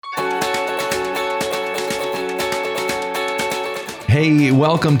Hey,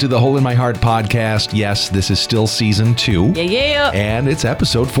 welcome to the Hole in My Heart podcast. Yes, this is still season 2. Yeah. And it's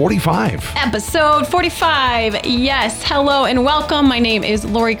episode 45. Episode 45. Yes. Hello and welcome. My name is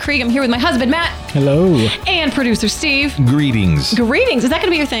Lori Krieg. I'm here with my husband, Matt. Hello. And producer, Steve. Greetings. Greetings. Is that going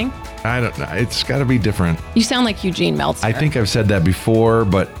to be your thing? I don't know. It's got to be different. You sound like Eugene Meltzer. I think I've said that before,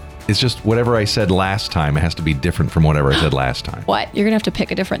 but it's just whatever I said last time, it has to be different from whatever I said last time. What? You're going to have to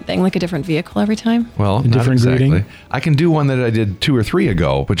pick a different thing, like a different vehicle every time? Well, A not different exactly. greeting? I can do one that I did 2 or 3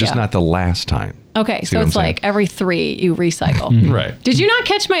 ago, but just Yeah. not the last time. Okay, See so what it's I'm like saying? every 3 you recycle. Right. Did you not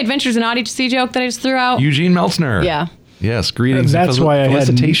catch my Adventures in Odyssey joke that I just threw out? Eugene Meltzner. Yeah. Yes, greetings That's and why I had-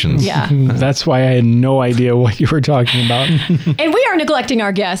 felicitations. Yeah. That's why I had no idea what you were talking about. And we are neglecting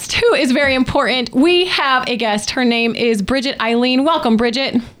our guest, who is very important. We have a guest. Her name is Bridget Eileen. Welcome,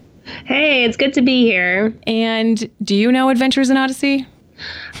 Bridget. Hey, it's good to be here. And do you know Adventures in Odyssey?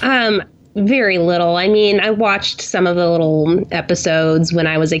 Very little. I mean, I watched some of the little episodes when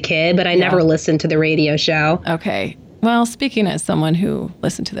I was a kid, but I never listened to the radio show. Okay. Well, speaking as someone who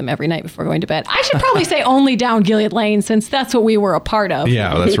listened to them every night before going to bed, I should probably say only down Gilead Lane, since that's what we were a part of.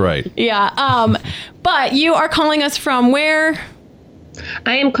 Yeah, that's right. Yeah. But you are calling us from where?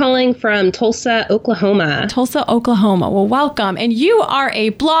 I am calling from Tulsa, Oklahoma. Tulsa, Oklahoma. Well, welcome. And you are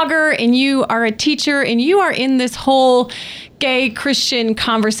a blogger, and you are a teacher, and you are in this whole gay Christian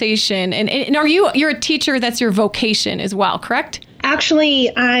conversation. And you're a teacher, that's your vocation as well, correct?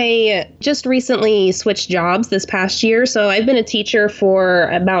 Actually, I just recently switched jobs this past year. So I've been a teacher for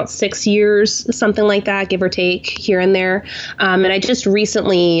about 6 years, something like that, give or take here and there. And I just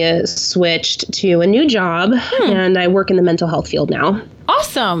recently switched to a new job, and I work in the mental health field now.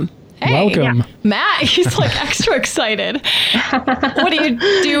 Awesome. Hey, Welcome. Matt, he's like extra excited. What do you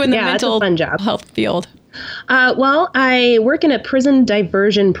do in the Yeah, it's a mental fun job. health field? Well, I work in a prison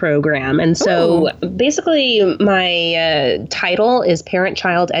diversion program. And so basically my title is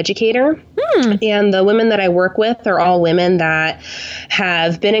parent-child educator. And the women that I work with are all women that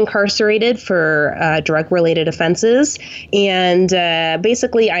have been incarcerated for drug-related offenses. And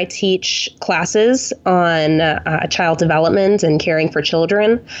basically I teach classes on child development and caring for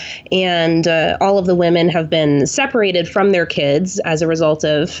children. And all of the women have been separated from their kids as a result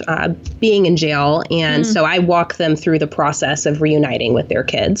of being in jail. And so I walk them through the process of reuniting with their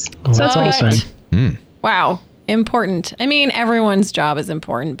kids. Oh, that's What? awesome. Wow. Important. I mean, everyone's job is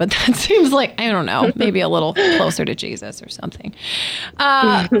important, but that seems like, I don't know, maybe a little closer to Jesus or something.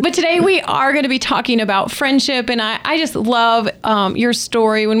 But today we are going to be talking about friendship. And I just love your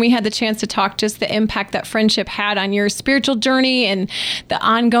story. When we had the chance to talk, just the impact that friendship had on your spiritual journey and the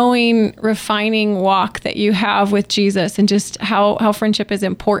ongoing refining walk that you have with Jesus, and just how friendship is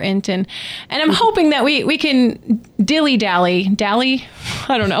important. And I'm hoping that we can dally,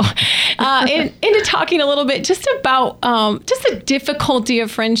 I don't know, into talking a little bit just about just the difficulty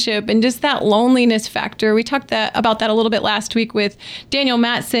of friendship and just that loneliness factor. We talked about that a little bit last week with Daniel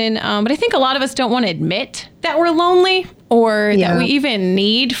Mattson, but I think a lot of us don't want to admit that we're lonely or that we even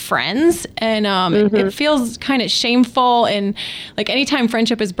need friends. And it feels kind of shameful. And like anytime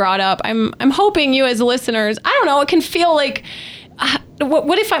friendship is brought up, I'm hoping you as listeners, I don't know, it can feel like,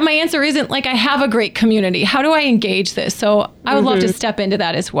 what if my answer isn't like I have a great community? How do I engage this? So I would love to step into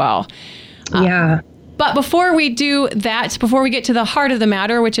that as well. Yeah. But before we do that, before we get to the heart of the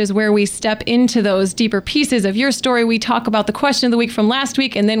matter, which is where we step into those deeper pieces of your story, we talk about the question of the week from last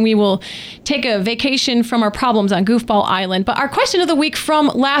week, and then we will take a vacation from our problems on Goofball Island. But our question of the week from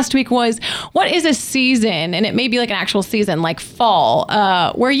last week was, what is a season, and it may be like an actual season, like fall,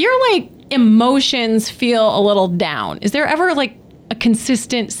 where your like emotions feel a little down? Is there ever like a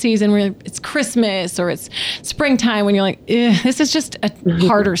consistent season where it's Christmas or it's springtime when you're like, this is just a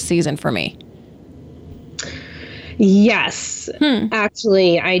harder season for me? Yes,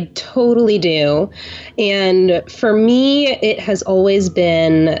 actually, I totally do. And for me, it has always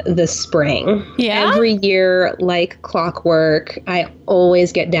been the spring. Yeah? Every year, like clockwork, I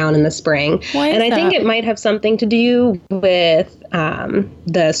always get down in the spring. Why is and I think that? it might have something to do with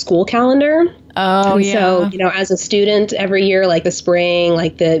the school calendar. Oh, And yeah. So, as a student every year, like the spring,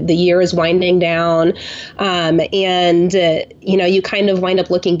 like the year is winding down. You kind of wind up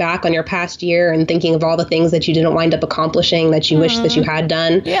looking back on your past year and thinking of all the things that you didn't wind up accomplishing that you wish that you had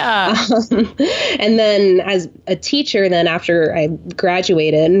done. Yeah. And then as a teacher, then after I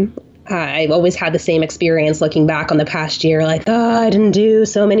graduated, I've always had the same experience looking back on the past year, like, I didn't do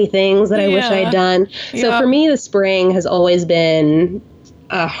so many things that I wish I had done. So Yeah. for me, the spring has always been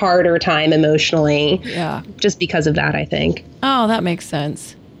a harder time emotionally. Yeah. Just because of that, I think. Oh, that makes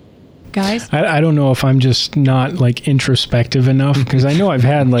sense. guys? I don't know if I'm just not like introspective enough, because I know I've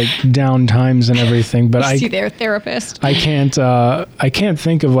had like down times and everything, but See their therapist. I can't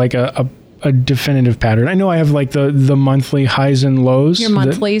think of like a definitive pattern. I know I have like the monthly highs and lows. Your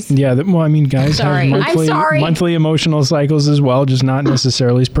monthlies? Well, I mean, guys Sorry. have I'm sorry. monthly emotional cycles as well, just not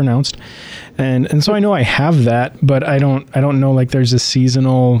necessarily as pronounced. And so I know I have that, but I don't know like there's a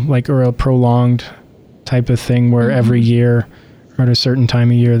seasonal like or a prolonged type of thing where every year or at a certain time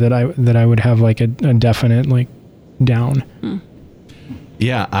of year that I would have like a definite like down.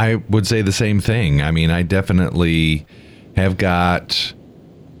 Yeah, I would say the same thing. I mean, I definitely have got,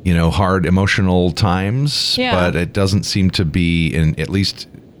 hard emotional times, but it doesn't seem to be, in at least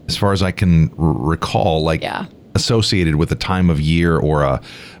as far as I can recall, like associated with a time of year or a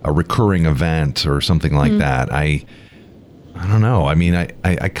recurring event or something like that. I don't know. I mean,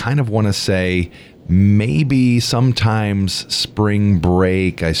 I kind of want to say maybe sometimes spring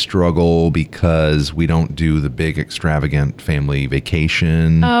break I struggle because we don't do the big extravagant family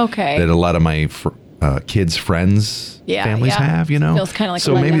vacation that a lot of my kids' friends families have, Feels kind of like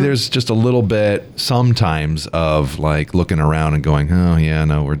so maybe there's just a little bit sometimes of like looking around and going, oh yeah,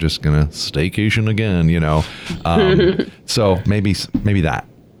 no, we're just gonna staycation again, so maybe that.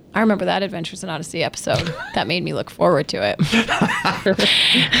 I remember that Adventures in Odyssey episode. That made me look forward to it.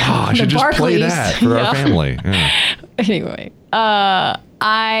 I should just play that for our family. Yeah. Anyway,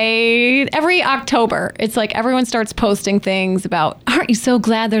 every October, it's like everyone starts posting things about, aren't you so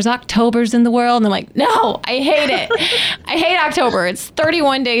glad there's Octobers in the world? And I'm like, no, I hate it. I hate October. It's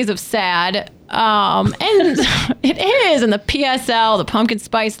 31 days of sad. And it is. And the PSL, the pumpkin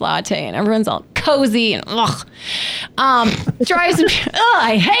spice latte, and everyone's all cozy and drives me,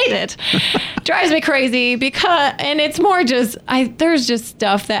 I hate it. Drives me crazy and it's more just, there's just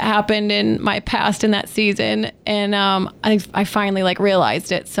stuff that happened in my past in that season. And I finally like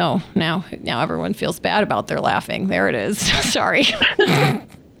realized it. So now everyone feels bad about their laughing. There it is. Sorry.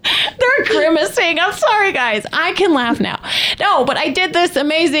 They're grimacing. I'm sorry, guys. I can laugh now. No, but I did this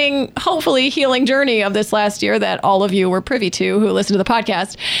amazing, hopefully healing journey of this last year that all of you were privy to who listened to the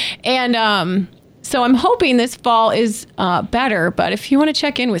podcast. And so I'm hoping this fall is better. But if you want to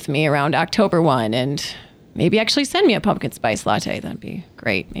check in with me around October 1 and maybe actually send me a pumpkin spice latte, that'd be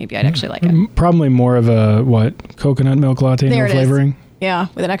great. Maybe I'd actually like it. Probably more of a, coconut milk latte, there no flavoring? Is. Yeah,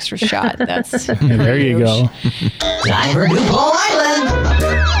 with an extra shot. That's there you go. Time for Goofball Island.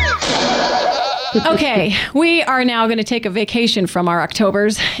 Okay, we are now going to take a vacation from our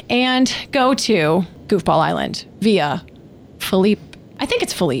Octobers and go to Goofball Island via Philippe. I think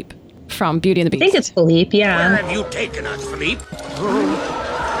it's Philippe from Beauty and the Beast. I think it's Philippe, yeah. Where have you taken us, Philippe?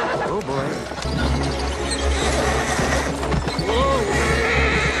 Oh boy.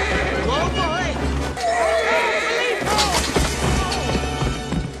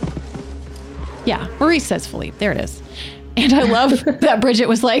 Yeah, Maurice says Philippe. There it is. And I love that Bridget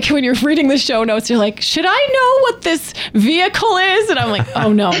was like, when you're reading the show notes, you're like, should I know what this vehicle is? And I'm like,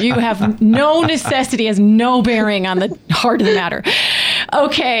 oh no, you have no necessity, has no bearing on the heart of the matter.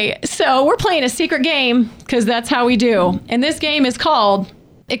 Okay, so we're playing a secret game because that's how we do. And this game is called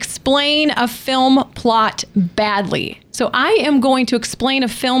Explain a Film Plot Badly. So I am going to explain a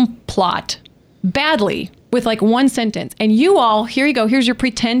film plot badly with like one sentence. And you all, here you go, here's your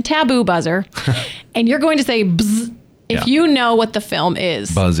pretend taboo buzzer. And you're going to say bzz if you know what the film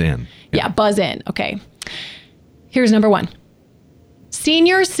is. Buzz in. Yeah, buzz in. Okay. Here's number 1.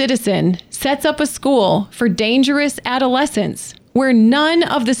 Senior citizen sets up a school for dangerous adolescents where none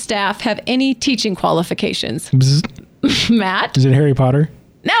of the staff have any teaching qualifications. Matt? Is it Harry Potter?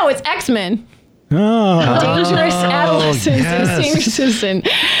 No, it's X-Men. Oh. Dangerous adolescents and a senior citizen.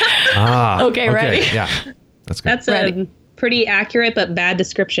 Okay, ready? Yeah, that's good. That's a pretty accurate but bad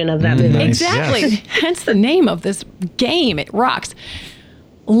description of that movie. Nice. Exactly. Yes. Hence the name of this game. It rocks.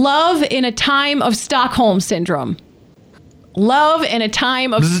 Love in a time of Stockholm syndrome. Love in a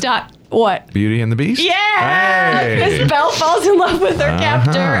time of what? Beauty and the Beast? Yeah! Hey. Miss Belle falls in love with her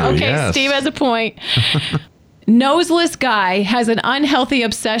captor. Okay, yes. Steve has a point. Noseless guy has an unhealthy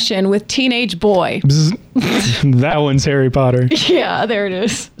obsession with teenage boy. That one's Harry Potter. Yeah, there it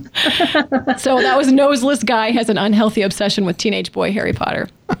is. So that was noseless guy has an unhealthy obsession with teenage boy Harry Potter.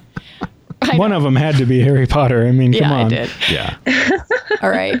 One of them had to be Harry Potter. I mean, come on. Yeah, I did. Yeah. All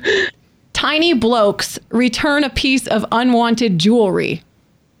right. Tiny blokes return a piece of unwanted jewelry.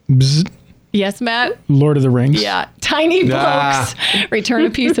 Bzz. Yes, Matt? Lord of the Rings. Yeah. Tiny blokes return a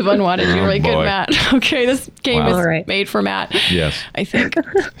piece of unwanted jewelry. Good, boy. Matt. Okay, this game is All right. made for Matt. Yes. I think.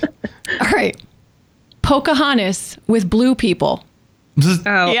 All right. Pocahontas with blue people.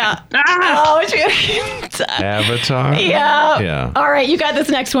 Oh. Yeah. Ah! Oh, Avatar. yeah. Yeah. All right, you got this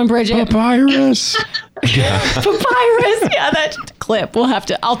next one, Bridget. Papyrus. Papyrus. Yeah, that clip.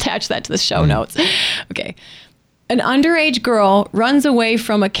 I'll attach that to the show notes. Okay. An underage girl runs away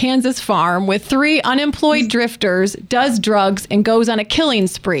from a Kansas farm with 3 unemployed drifters, does drugs, and goes on a killing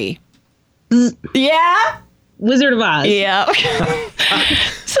spree. Yeah? Wizard of Oz. Yeah.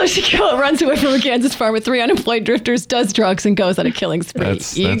 So she runs away from a Kansas farm with 3 unemployed drifters, does drugs, and goes on a killing spree.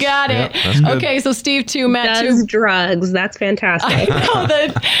 You got it. Yeah, that's good. Okay, so Steve 2, Matt 2. Does drugs. That's fantastic.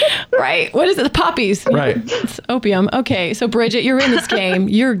 Right. What is it? The poppies. Right. It's opium. Okay, so Bridget, you're in this game.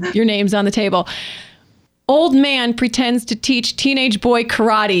 Your name's on the table. Old man pretends to teach teenage boy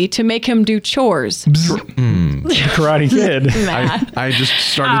karate to make him do chores. Karate Kid. I just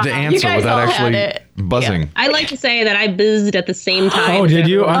started to answer guys without all had actually it. buzzing. I like to say that I buzzed at the same time. Oh, did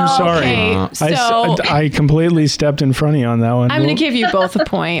you? I'm sorry. Okay, so I completely stepped in front of you on that one. I'm going to give you both a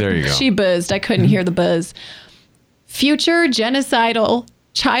point. There you go. She buzzed. I couldn't hear the buzz. Future genocidal,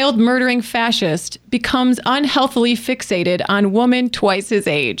 child murdering fascist becomes unhealthily fixated on woman twice his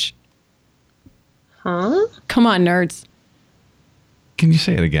age. Huh? Come on, nerds. Can you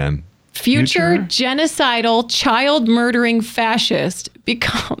say it again? Future genocidal, child murdering fascist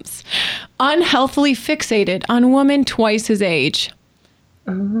becomes unhealthily fixated on woman twice his age.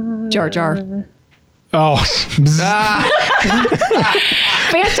 Jar Jar. Oh.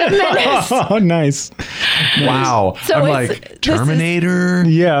 Phantom Menace. Oh, nice. Wow. So I'm it's- like this Terminator.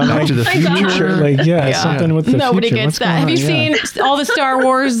 Yeah. Back to the Future. Like, yeah, something with the Nobody future. gets What's that. going Have you on? seen all the Star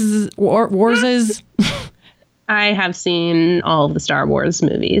Wars Warses? I have seen all of the Star Wars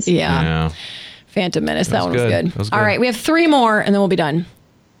movies. Yeah. Phantom Menace. That one was good. good. That was All good. right, we have 3 more and then we'll be done.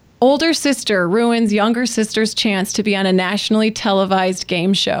 Older sister ruins younger sister's chance to be on a nationally televised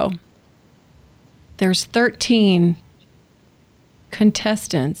game show. There's 13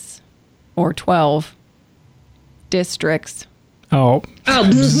 contestants or 12 districts. Oh,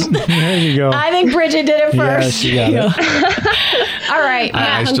 there you go. I think Bridget did it first. Yes, you got it. All right.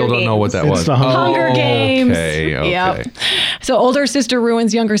 I Matt, still don't know what that was. It's the Hunger Games. Okay. Yep. So older sister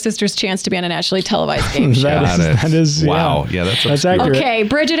ruins younger sister's chance to be on a nationally televised game show. Got it. Yeah. Wow. Yeah, that's That's obscure. accurate. Okay,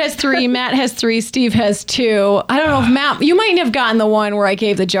 Bridget has 3, Matt has 3, Steve has 2. I don't know if Matt, you might have gotten the one where I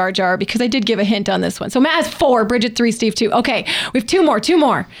gave the Jar Jar because I did give a hint on this one. So Matt has 4, Bridget 3, Steve 2. Okay, we have 2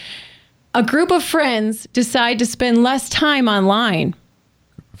 more. A group of friends decide to spend less time online.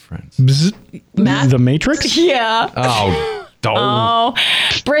 Friends. Bzz. Matt? The Matrix? Yeah. Oh. Oh,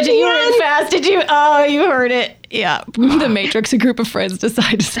 Bridget, you went fast. Did you? Oh, you heard it. Yeah. The Matrix, a group of friends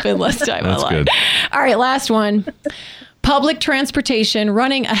decide to spend less time That's online. good. All right, last one. Public transportation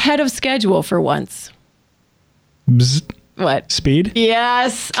running ahead of schedule for once. Bzz. What? Speed?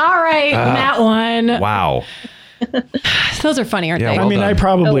 Yes. All right, that one. Wow. Those are funny, aren't Yeah, they? well I mean, I done.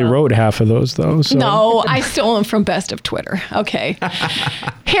 probably wrote half of those, though. So. No, I stole them from Best of Twitter. Okay.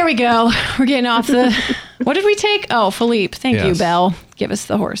 Here we go. We're getting off the... What did we take? Oh, Philippe. Thank you, Yes. Belle. Give us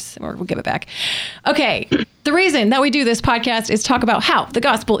the horse, or we'll give it back. Okay. The reason that we do this podcast is talk about how the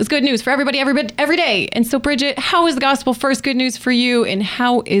gospel is good news for everybody, every day. And so, Bridget, how is the gospel first good news for you, and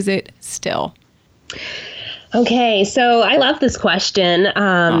how is it still? Okay, so I love this question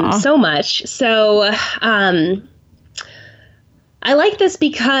so much. So I like this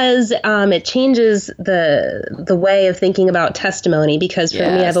because it changes the way of thinking about testimony. Because for me,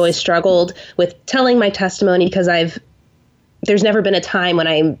 Yes. I've always struggled with telling my testimony because there's never been a time when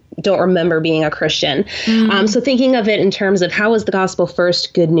I don't remember being a Christian. So thinking of it in terms of how is the gospel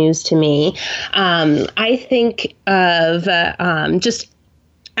first good news to me, I think of just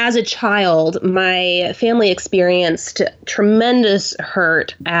as a child, my family experienced tremendous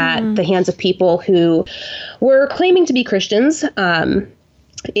hurt at the hands of people who were claiming to be Christians,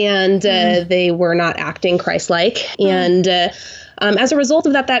 and they were not acting Christ-like. And as a result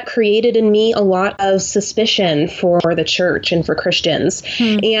of that, that created in me a lot of suspicion for the church and for Christians.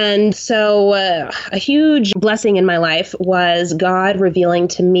 And so a huge blessing in my life was God revealing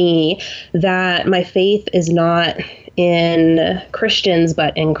to me that my faith is not in Christians,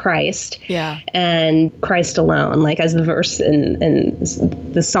 but in Christ. Yeah. And Christ alone. Like as the verse in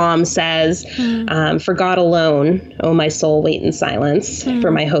the Psalm says, for God alone, oh my soul, wait in silence,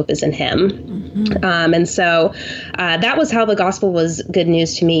 for my hope is in him. And so that was how the gospel was good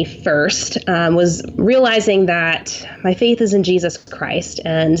news to me first, was realizing that my faith is in Jesus Christ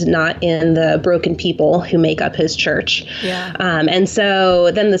and not in the broken people who make up his church. Yeah. And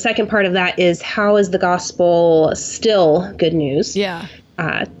so then the second part of that is how is the gospel still good news? Yeah.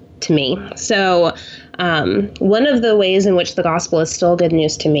 To me. So one of the ways in which the gospel is still good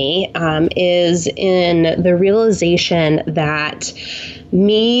news to me is in the realization that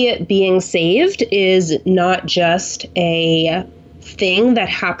me being saved is not just a thing that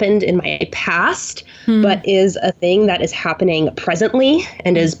happened in my past, but is a thing that is happening presently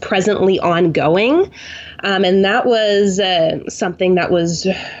and is presently ongoing. And that was something that was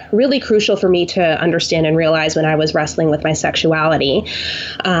really crucial for me to understand and realize when I was wrestling with my sexuality.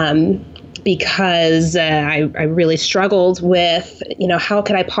 Because I really struggled with, how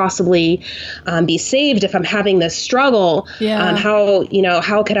could I possibly be saved if I'm having this struggle? Yeah.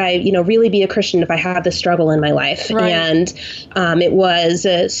 How could I, really be a Christian if I have this struggle in my life? Right. And it was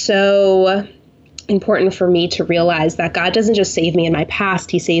so important for me to realize that God doesn't just save me in my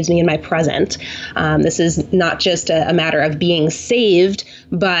past, he saves me in my present. This is not just a matter of being saved,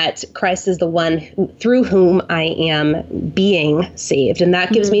 but Christ is the one through whom I am being saved. And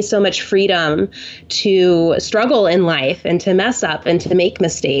that gives me so much freedom to struggle in life and to mess up and to make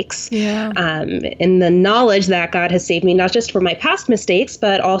mistakes. Yeah. In the knowledge that God has saved me, not just from my past mistakes,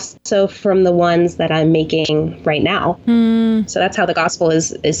 but also from the ones that I'm making right now. So that's how the gospel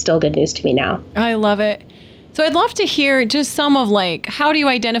is still good news to me now. I love it. So I'd love to hear just some of how do you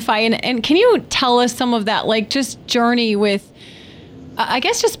identify and can you tell us some of that, just journey with, I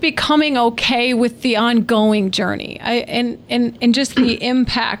guess, just becoming okay with the ongoing journey and just the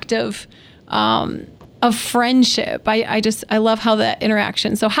impact of friendship. I love how that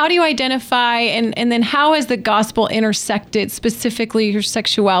interaction. So how do you identify and then how has the gospel intersected specifically your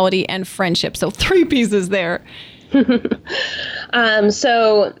sexuality and friendship? So 3 pieces there.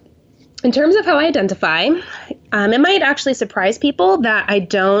 So in terms of how I identify, it might actually surprise people that I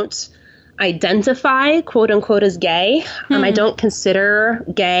don't identify, quote unquote, as gay. I don't consider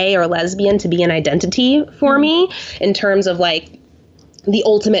gay or lesbian to be an identity for me in terms of the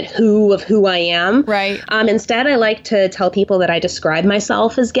ultimate who of who I am. Right. Instead, I like to tell people that I describe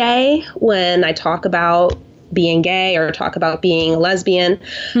myself as gay when I talk about being gay or talk about being a lesbian.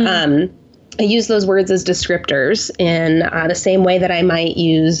 I use those words as descriptors in the same way that I might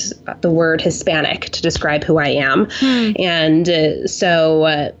use the word Hispanic to describe who I am. And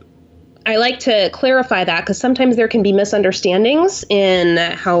so I like to clarify that because sometimes there can be misunderstandings in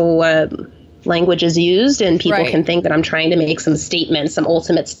how language is used, and people can think that I'm trying to make some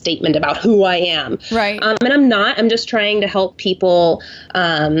ultimate statement about who I am. Right. And I'm not. I'm just trying to help people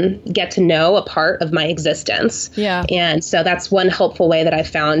get to know a part of my existence. Yeah. And so that's one helpful way that I've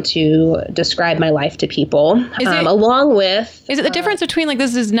found to describe my life to people. Is it the difference between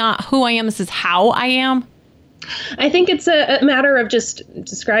this is not who I am, this is how I am? I think it's a matter of just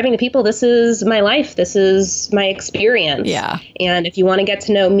describing to people, this is my life, this is my experience. Yeah. And if you want to get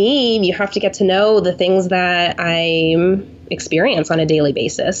to know me, you have to get to know the things that I experience on a daily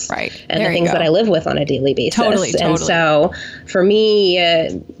basis. Right. And the things that I live with on a daily basis. Totally. And so for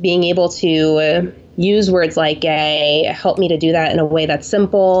me, being able to use words like gay helped me to do that in a way that's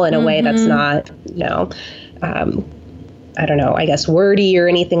simple, in a way that's not, I don't know, I guess wordy or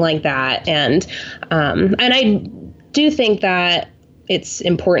anything like that. And I do think that it's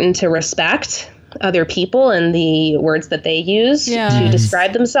important to respect other people and the words that they use to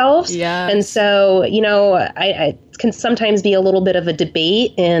describe themselves. Yeah. And so, I can sometimes be a little bit of a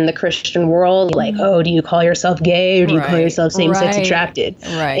debate in the Christian world, oh, do you call yourself gay or do you call yourself same-sex attracted?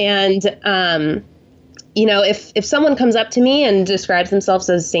 Right. And, if someone comes up to me and describes themselves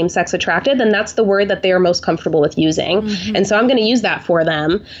as same-sex attracted, then that's the word that they are most comfortable with using. And so I'm going to use that for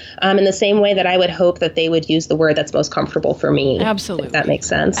them in the same way that I would hope that they would use the word that's most comfortable for me. Absolutely. If that makes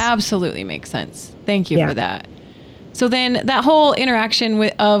sense. Absolutely makes sense. Thank you for that. So then that whole interaction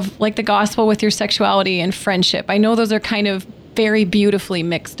of the gospel with your sexuality and friendship, I know those are kind of very beautifully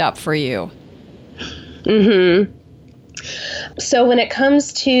mixed up for you. Mm-hmm. So when it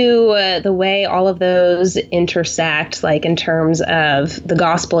comes to the way all of those intersect, in terms of the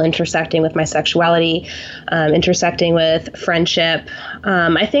gospel intersecting with my sexuality, intersecting with friendship,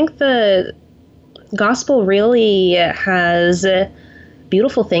 I think the gospel really has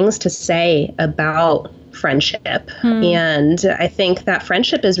beautiful things to say about friendship. And I think that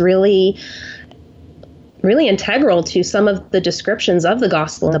friendship is really integral to some of the descriptions of the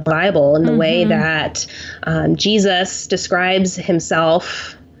gospel in the Bible, and the way that Jesus describes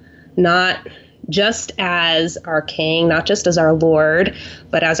himself not just as our king, not just as our Lord,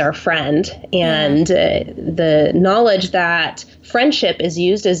 but as our friend. And the knowledge that friendship is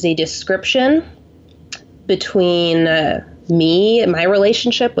used as a description between me and my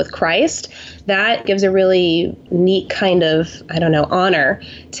relationship with Christ, that gives a really neat kind of, honor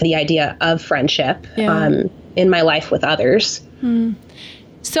to the idea of friendship in my life with others.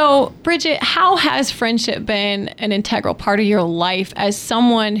 So, Bridget, how has friendship been an integral part of your life as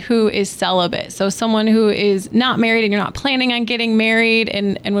someone who is celibate? So someone who is not married and you're not planning on getting married.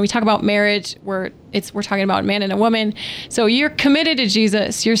 And when we talk about marriage, we're talking about a man and a woman. So you're committed to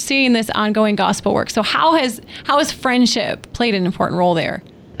Jesus. You're seeing this ongoing gospel work. So how has friendship played an important role there?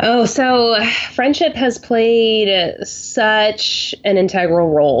 Oh, so friendship has played such an integral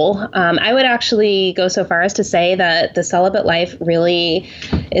role. I would actually go so far as to say that the celibate life really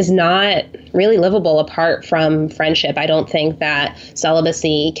is not really livable apart from friendship. I don't think that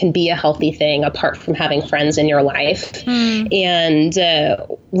celibacy can be a healthy thing apart from having friends in your life. And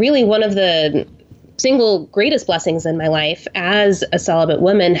really one of the single greatest blessings in my life as a celibate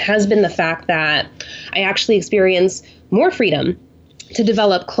woman has been the fact that I actually experience more freedom to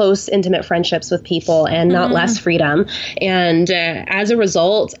develop close, intimate friendships with people and not less freedom. And as a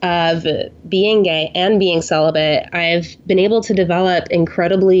result of being gay and being celibate, I've been able to develop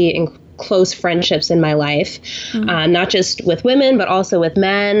incredibly close friendships in my life, not just with women, but also with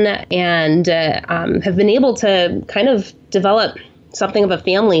men, and have been able to kind of develop something of a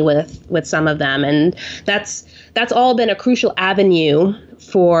family with some of them. And that's all been a crucial avenue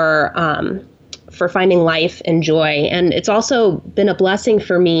for finding life and joy. And it's also been a blessing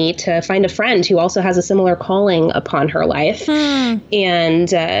for me to find a friend who also has a similar calling upon her life. And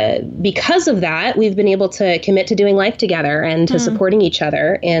because of that, we've been able to commit to doing life together and to supporting each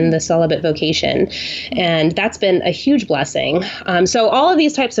other in the celibate vocation. And that's been a huge blessing. So all of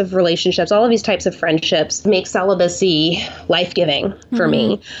these types of relationships, all of these types of friendships make celibacy life-giving for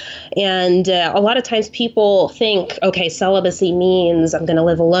me. And a lot of times people think, okay, celibacy means I'm going to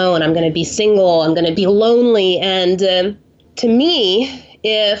live alone, I'm going to be single, I'm going to be lonely. And to me,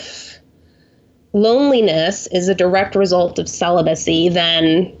 if loneliness is a direct result of celibacy,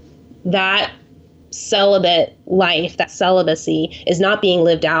 then that celibate life, that celibacy is not being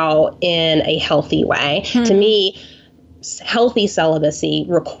lived out in a healthy way. To me, healthy celibacy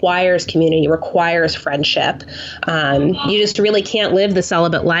requires community, requires friendship. You just really can't live the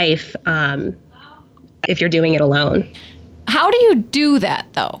celibate life if you're doing it alone. How do you do that,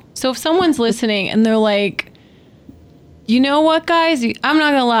 though? So if someone's listening and they're like, you know what, guys? I'm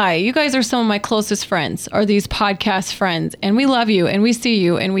not going to lie. You guys are some of my closest friends, or these podcast friends, and we love you, and we see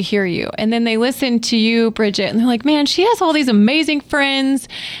you, and we hear you. And then they listen to you, Bridget, and they're like, man, she has all these amazing friends,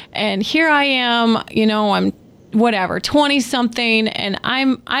 and here I am, I'm whatever, 20-something, and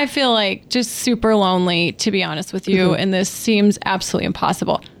I feel like just super lonely, to be honest with you, and this seems absolutely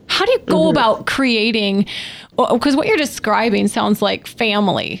impossible. How do you go about creating, because what you're describing sounds like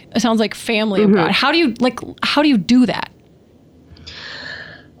family. It sounds like family of God. How do you do that?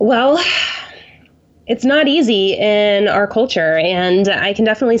 Well, it's not easy in our culture, and I can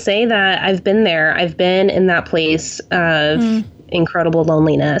definitely say that I've been there. I've been in that place of incredible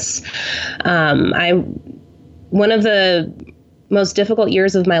loneliness. One of the most difficult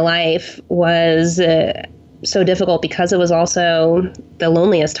years of my life was so difficult because it was also the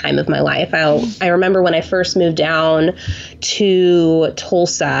loneliest time of my life. I remember when I first moved down to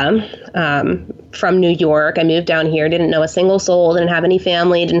Tulsa from New York. I moved down here, didn't know a single soul, didn't have any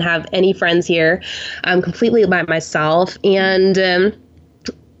family, didn't have any friends here. I'm completely by myself. And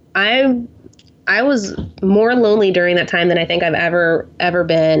I was more lonely during that time than I think I've ever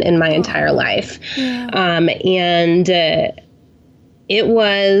been in my entire life. And it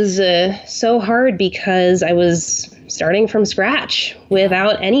was so hard because I was starting from scratch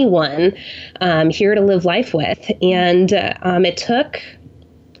without anyone here to live life with. And it took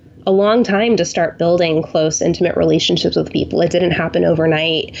a long time to start building close, intimate relationships with people. It didn't happen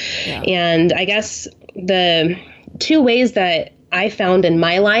overnight. And I guess the two ways that I found in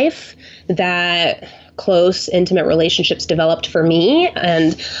my life that close, intimate relationships developed for me,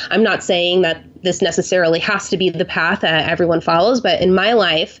 and I'm not saying that this necessarily has to be the path that everyone follows, but in my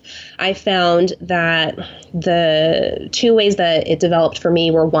life, I found that the two ways that it developed for me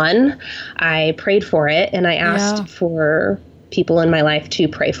were, one, I prayed for it, and I asked for people in my life to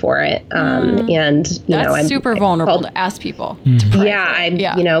pray for it. And that's super vulnerable to ask people to pray for it.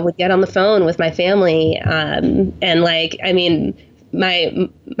 I would get on the phone with my family, and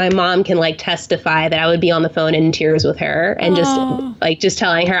my mom can testify that I would be on the phone in tears with her and just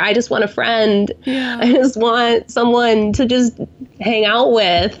telling her, I just want a friend. I just want someone to just hang out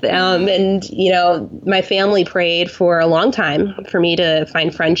with. And my family prayed for a long time for me to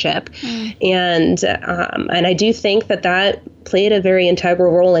find friendship. And I do think that played a very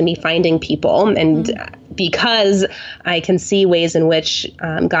integral role in me finding people. And because I can see ways in which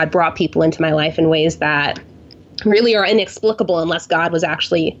God brought people into my life in ways that really are inexplicable unless God was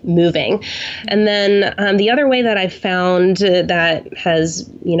actually moving. And then the other way that I've found that has,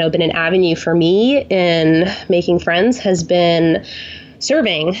 been an avenue for me in making friends has been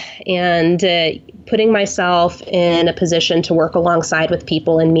serving and putting myself in a position to work alongside with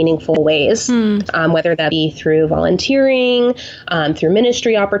people in meaningful ways, whether that be through volunteering, through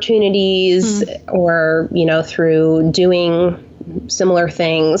ministry opportunities, or, through doing similar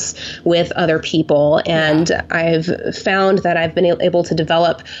things with other people. And I've found that I've been able to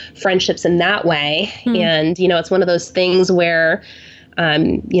develop friendships in that way. And, it's one of those things where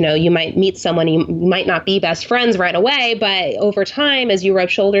you might meet someone, you might not be best friends right away, but over time, as you rub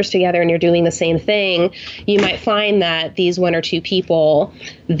shoulders together and you're doing the same thing, you might find that these one or two people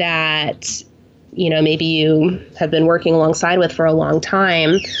that, maybe you have been working alongside with for a long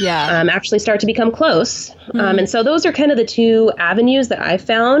time, actually start to become close. And so those are kind of the two avenues that I've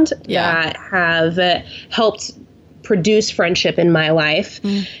found that have helped produce friendship in my life.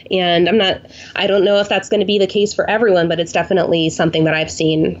 And I don't know if that's going to be the case for everyone, but it's definitely something that I've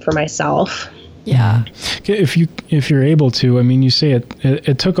seen for myself. Yeah. If you're able to, you say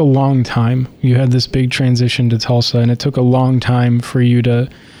it took a long time. You had this big transition to Tulsa, and it took a long time for you to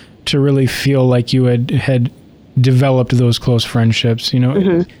really feel like you had developed those close friendships,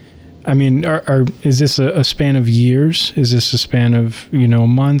 is this a span of years? Is this a span of,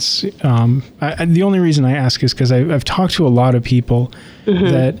 months? The only reason I ask is because I've talked to a lot of people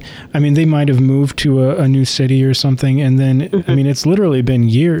that, they might have moved to a new city or something. And then, it's literally been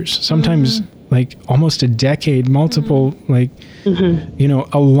years, sometimes like almost a decade, multiple,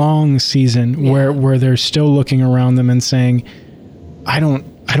 a long season where they're still looking around them and saying, I don't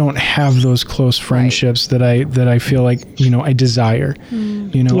have those close friendships that I feel like, I desire,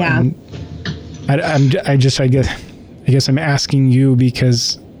 and I guess I'm asking you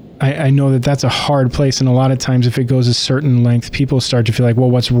because I know that that's a hard place. And a lot of times if it goes a certain length, people start to feel like,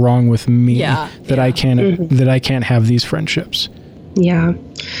 well, what's wrong with me that I can't have these friendships? Yeah.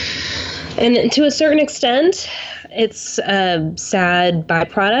 And to a certain extent, it's a sad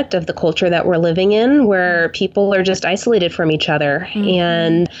byproduct of the culture that we're living in, where people are just isolated from each other.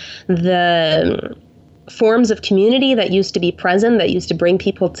 And the forms of community that used to be present, that used to bring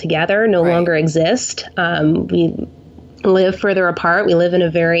people together, no longer exist. We live further apart. We live in a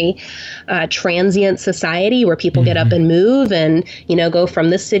very transient society where people get up and move and, go from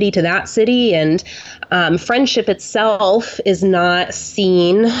this city to that city. And friendship itself is not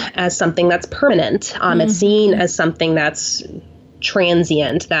seen as something that's permanent. It's seen as something that's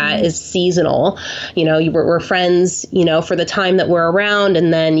transient, that is seasonal. We're friends, for the time that we're around,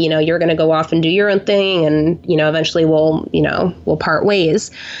 and then, you're going to go off and do your own thing, and, eventually we'll part ways.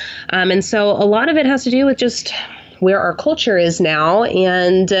 And so a lot of it has to do with just where our culture is now.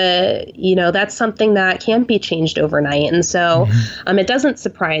 And, that's something that can't be changed overnight. And so it doesn't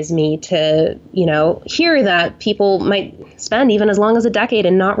surprise me to, hear that people might spend even as long as a decade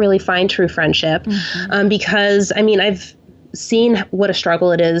and not really find true friendship. Because, I've seen what a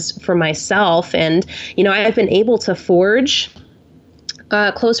struggle it is for myself. And, I've been able to forge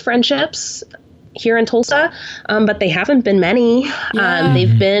close friendships here in Tulsa, but they haven't been many.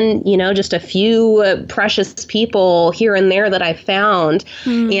 They've been, just a few precious people here and there that I've found.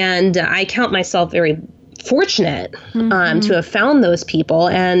 And I count myself very fortunate to have found those people.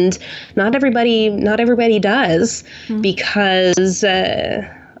 And not everybody does, because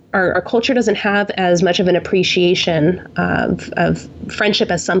our culture doesn't have as much of an appreciation of friendship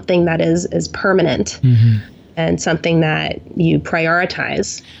as something that is permanent. And something that you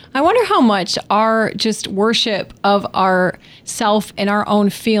prioritize. I wonder how much our just worship of our self and our own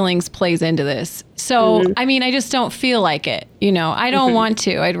feelings plays into this. So, I just don't feel like it. I don't want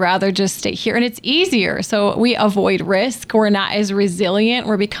to. I'd rather just stay here. And it's easier. So we avoid risk. We're not as resilient.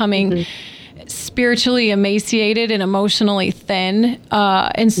 We're becoming spiritually emaciated and emotionally thin.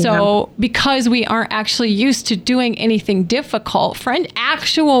 And so because we aren't actually used to doing anything difficult,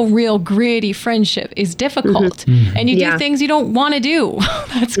 actual real gritty friendship is difficult. And you do things you don't want to do.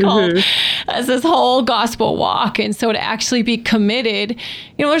 That's called as this whole gospel walk. And so to actually be committed,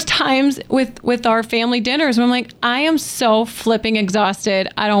 there's times with our family dinners where I'm like, I am so flipping exhausted.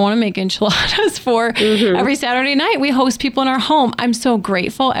 I don't want to make enchiladas for every Saturday night. We host people in our home. I'm so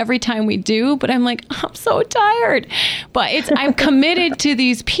grateful every time we do, but I'm like, I'm so tired. But I'm committed to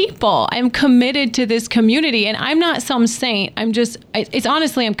these people. I'm committed to this community, and I'm not some saint. It's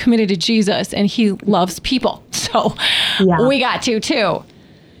honestly, I'm committed to Jesus, and he loves people. So we got to too.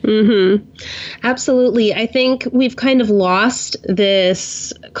 Absolutely. I think we've kind of lost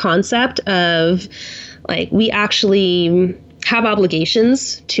this concept of we actually have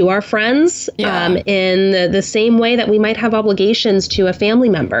obligations to our friends in the same way that we might have obligations to a family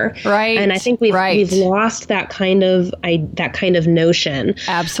member. Right. And I think we've lost that kind of notion.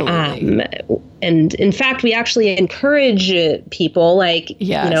 Absolutely. And in fact, we actually encourage people like,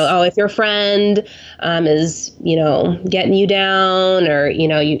 if your friend is, getting you down, or,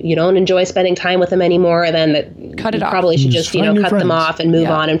 you don't enjoy spending time with them anymore, then cut it off. Probably should just cut them off and move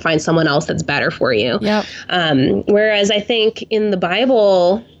on and find someone else that's better for you. Yep. Whereas I think in the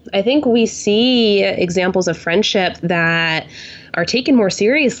Bible, I think we see examples of friendship that are taken more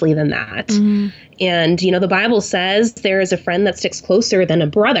seriously than that. Mm-hmm. And, the Bible says there is a friend that sticks closer than a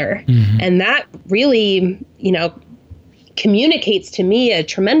brother. Mm-hmm. And that really, communicates to me a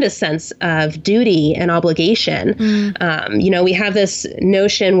tremendous sense of duty and obligation. Mm. We have this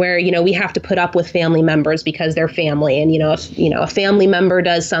notion where, we have to put up with family members because they're family. And, if, a family member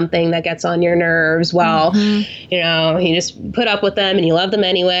does something that gets on your nerves, well, you just put up with them and you love them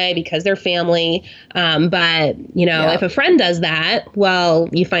anyway because they're family. But, if a friend does that, well,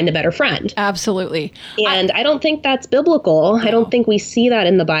 you find a better friend. Absolutely. And I don't think that's biblical. No. I don't think we see that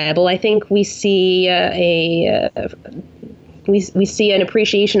in the Bible. I think we see we see an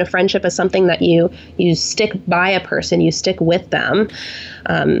appreciation of friendship as something that you stick by a person, you stick with them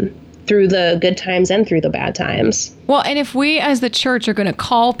through the good times and through the bad times. Well, and if we as the church are going to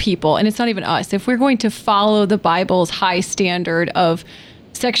call people, and it's not even us, if we're going to follow the Bible's high standard of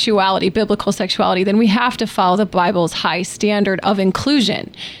sexuality, biblical sexuality, then we have to follow the Bible's high standard of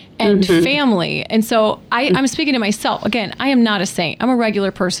inclusion and family. And so I'm speaking to myself. Again, I am not a saint. I'm a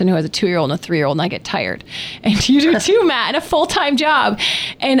regular person who has a 2-year-old and a 3-year-old, and I get tired. And you do too, Matt, and a full-time job.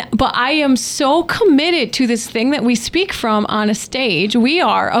 But I am so committed to this thing that we speak from on a stage. We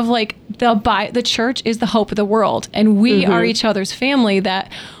are of like the church is the hope of the world, and we are each other's family.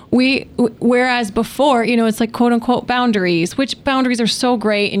 That whereas before, it's like quote unquote boundaries, which boundaries are so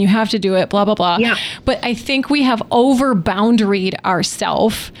great and you have to do it, blah, blah, blah. Yeah. But I think we have over boundaried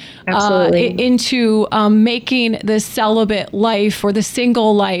ourselves into making the celibate life or the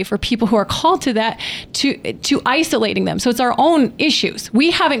single life or people who are called to that to isolating them. So it's our own issues.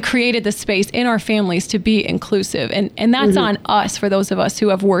 We haven't created the space in our families to be inclusive. And that's on us for those of us who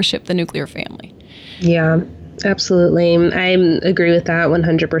have worshiped the nuclear family. Yeah. Absolutely. I agree with that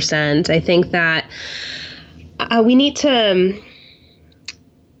 100%. I think that we need to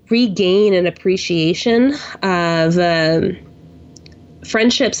regain an appreciation of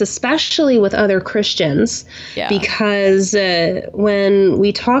friendships, especially with other Christians, because when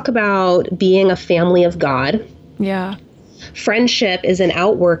we talk about being a family of God, friendship is an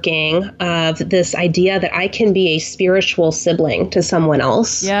outworking of this idea that I can be a spiritual sibling to someone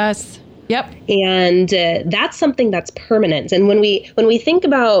else. Yes. Yep. And that's something that's permanent. And when we think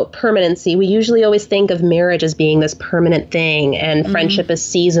about permanency, we usually always think of marriage as being this permanent thing and friendship is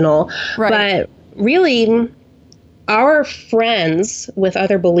seasonal. Right. But really, our friends with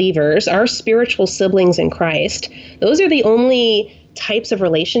other believers, our spiritual siblings in Christ, those are the only types of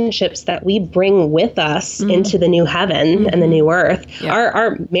relationships that we bring with us into the new heaven and the new earth. Yeah.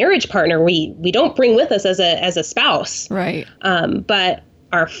 Our marriage partner, we don't bring with us as a spouse. Right. But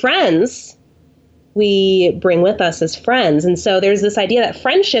our friends, we bring with us as friends. And so there's this idea that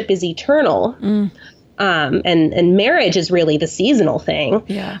friendship is eternal. And marriage is really the seasonal thing.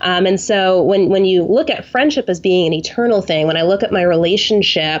 Yeah. And so when you look at friendship as being an eternal thing, when I look at my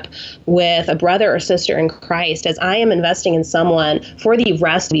relationship with a brother or sister in Christ, as I am investing in someone for the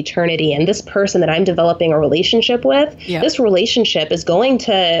rest of eternity, and this person that I'm developing a relationship with, this relationship is going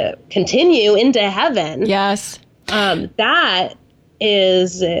to continue into heaven. Yes. That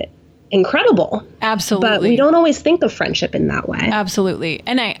is incredible. Absolutely. But we don't always think of friendship in that way. Absolutely.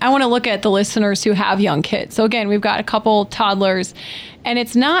 And I want to look at the listeners who have young kids. So again, we've got a couple toddlers, and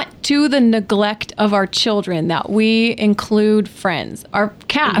it's not to the neglect of our children that we include friends. Our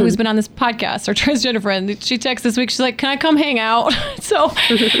cat, who's been on this podcast, our transgender friend, she texted this week, she's like, can I come hang out? So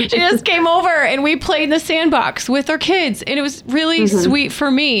she just came over and we played in the sandbox with our kids. And it was really sweet for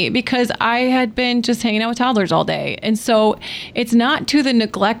me because I had been just hanging out with toddlers all day. And so it's not to the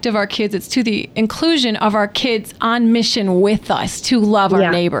neglect of our kids, it's to the inclusion of our kids on mission with us to love our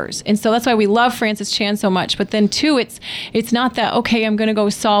neighbors. And so that's why we love Francis Chan so much. But then too, it's not that, okay, I'm going to go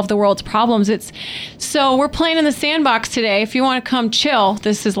solve the world's problems. It's, so we're playing in the sandbox today. If you want to come chill,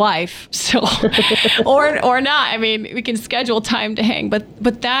 this is life. So, or not. I mean, we can schedule time to hang, but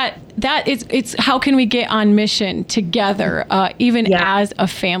that is, it's how can we get on mission together, even as a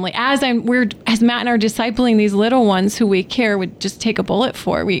family, as Matt and I are discipling these little ones who we care would just take a bullet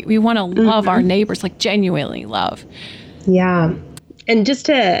for. We want to love our neighbors, like genuinely love. Yeah. And just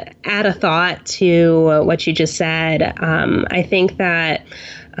to add a thought to what you just said, I think that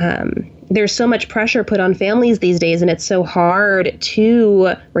there's so much pressure put on families these days, and it's so hard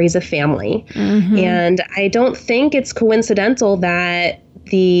to raise a family. And I don't think it's coincidental that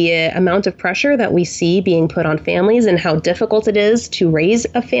the amount of pressure that we see being put on families and how difficult it is to raise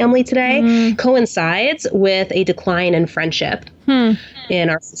a family today coincides with a decline in friendship in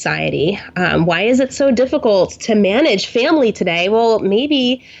our society. Why is it so difficult to manage family today? Well,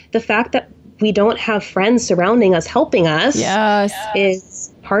 maybe the fact that we don't have friends surrounding us helping us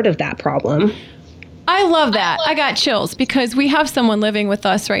is part of that problem. I love that. I got chills because we have someone living with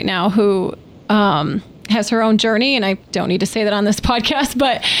us right now who has her own journey, and I don't need to say that on this podcast,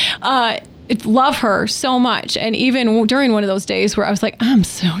 but love her so much. And even during one of those days where I was like, I'm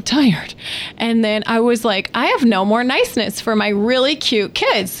so tired. And then I was like, I have no more niceness for my really cute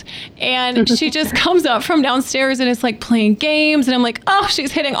kids. And she just comes up from downstairs and is like playing games. And I'm like, oh,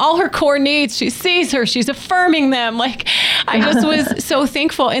 she's hitting all her core needs. She sees her. She's affirming them. Like, I just was so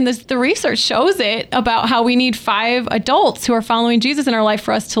thankful. And the research shows it about how we need 5 adults who are following Jesus in our life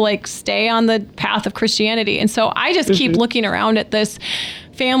for us to like stay on the path of Christianity. And so I just keep looking around at this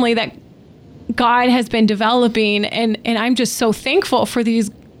family that God has been developing, and I'm just so thankful for these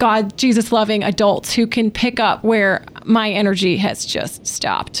God, Jesus loving adults who can pick up where my energy has just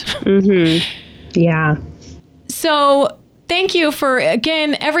stopped. Yeah. So thank you for,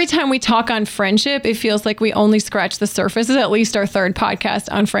 again, every time we talk on friendship, it feels like we only scratch the surface. This is at least our 3rd podcast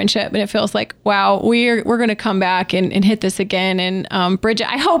on friendship. And it feels like, wow, we're going to come back and hit this again. And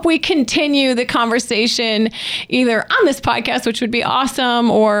Bridget, I hope we continue the conversation either on this podcast, which would be awesome,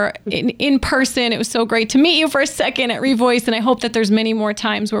 or in person. It was so great to meet you for a second at Revoice. And I hope that there's many more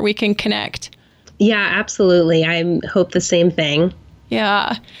times where we can connect. Yeah, absolutely. I hope the same thing.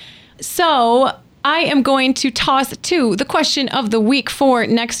 Yeah. So I am going to toss to the question of the week for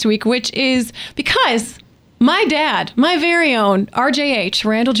next week, which is because my dad, my very own RJH,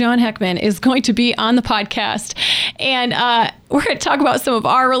 Randall John Heckman, is going to be on the podcast. And we're going to talk about some of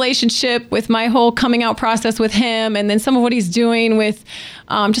our relationship with my whole coming out process with him, and then some of what he's doing with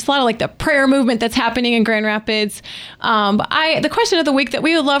just a lot of like the prayer movement that's happening in Grand Rapids. But the question of the week that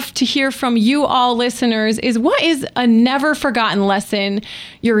we would love to hear from you all listeners is, what is a never forgotten lesson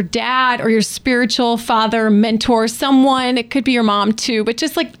your dad or your spiritual father, mentor, someone, it could be your mom too, but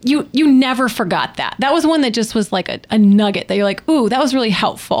just like you never forgot that. That was one that just was like a nugget that you're like, ooh, that was really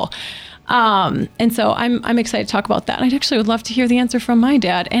helpful. And so I'm excited to talk about that. And I actually would love to hear the answer from my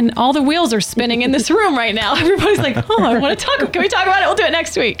dad. And all the wheels are spinning in this room right now. Everybody's like, oh, I want to talk. Can we talk about it? We'll do it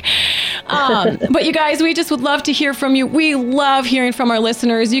next week. But you guys, we just would love to hear from you. We love hearing from our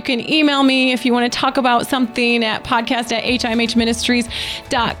listeners. You can email me if you want to talk about something at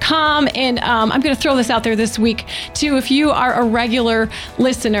podcast@himhministries.com. And I'm going to throw this out there this week too. If you are a regular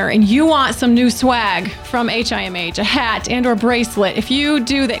listener and you want some new swag from HIMH, a hat and or bracelet, if you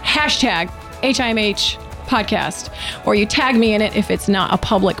do the hashtag HIMH podcast, or you tag me in it if it's not a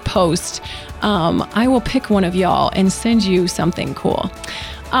public post, I will pick one of y'all and send you something cool.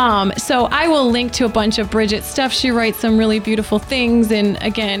 So I will link to a bunch of Bridget's stuff. She writes some really beautiful things. And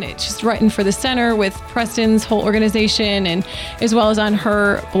again, it's just written for the center with Preston's whole organization, and as well as on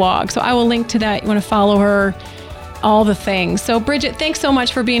her blog. So I will link to that. You want to follow her, all the things. So Bridget, thanks so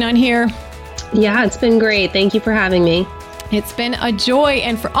much for being on here. Yeah, it's been great. Thank you for having me. It's been a joy.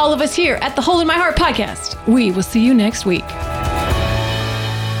 And for all of us here at the Hole in My Heart podcast, we will see you next week.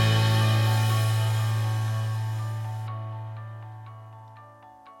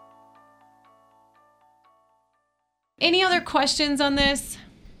 Any other questions on this?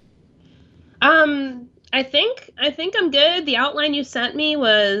 I think I'm good. The outline you sent me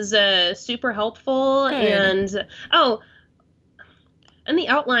was super helpful. Good. And in the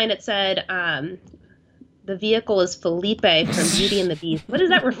outline it said the vehicle is Felipe from Beauty and the Beast. What is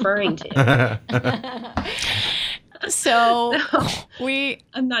that referring to? So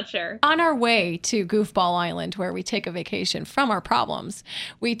I'm not sure. On our way to Goofball Island, where we take a vacation from our problems,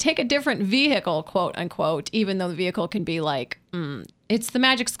 we take a different vehicle, quote unquote, even though the vehicle can be like, it's the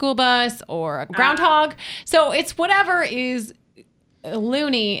magic school bus or a groundhog. So it's whatever is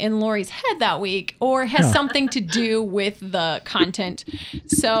loony in Lori's head that week, or has something to do with the content.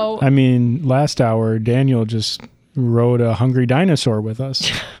 So I mean, last hour Daniel just rode a hungry dinosaur with us.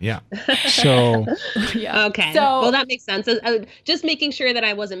 Yeah. So yeah. Okay. So, well, that makes sense. Just making sure that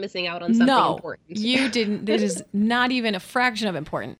I wasn't missing out on something important. You didn't. This is not even a fraction of important.